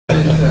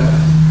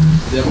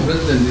their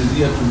president is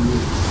here to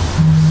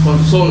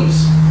consult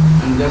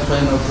and just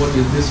find out what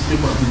is this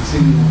people have been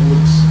singing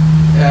about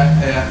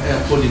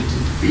air quality.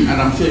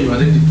 And I'm sure you are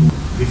ready to.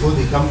 Before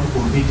they come to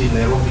compete in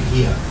Nairobi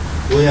here,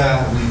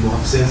 where we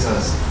have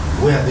sensors,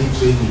 where are they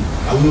training?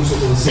 Are we also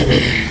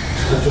considering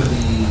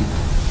actually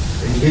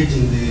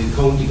engaging the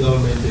county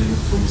government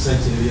from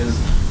such areas to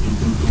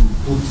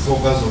put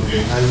focus on the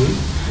highway?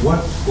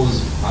 What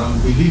was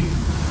unbelievable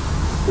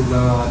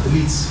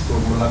athletes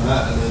from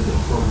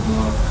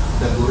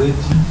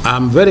Dagoretti?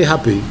 I'm very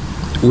happy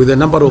with the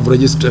number of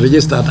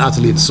registered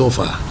athletes so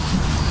far.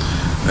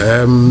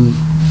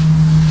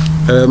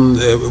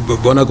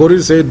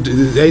 Bonagori said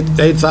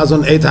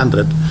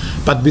 8,800,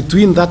 but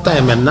between that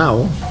time and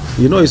now,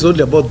 you know, it's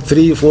only about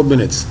 3-4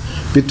 minutes.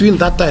 Between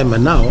that time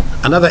and now,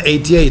 another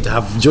 88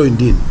 have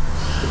joined in.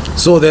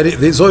 So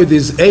so it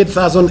is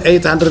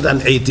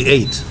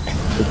 8,888.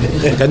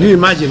 Can you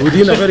imagine,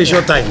 within a very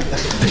short time?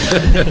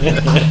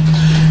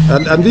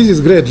 and this is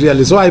great,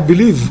 really. So I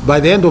believe by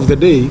the end of the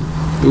day,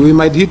 we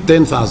might hit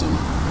 10,000.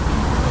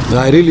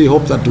 I really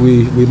hope that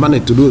we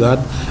manage to do that.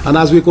 And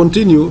as we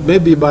continue,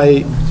 maybe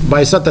by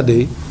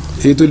Saturday,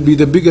 it will be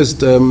the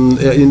biggest,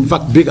 in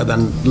fact, bigger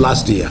than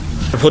last year.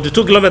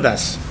 42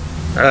 kilometers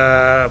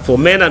for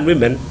men and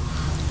women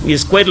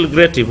is quite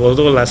lucrative,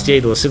 although last year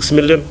it was 6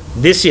 million.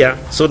 This year,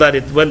 so that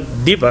it went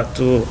deeper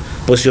to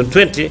position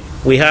 20,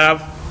 we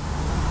have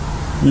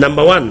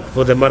number 1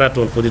 for the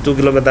marathon, 42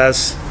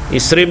 kilometers,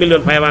 is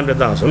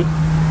 3,500,000.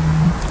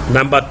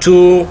 Number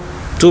 2,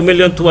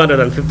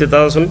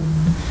 2,250,000.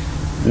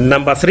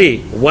 Number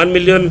 3,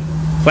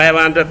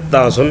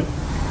 1,500,000,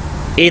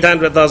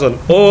 800,000,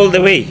 all the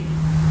way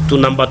to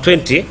number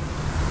 20,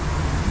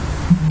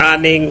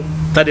 earning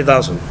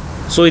 30,000.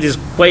 So it is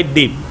quite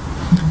deep.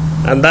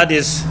 And that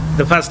is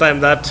the first time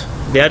that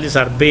the athletes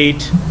are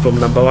paid from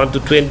number 1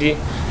 to 20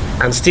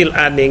 and still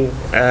earning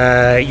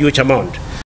a huge amount.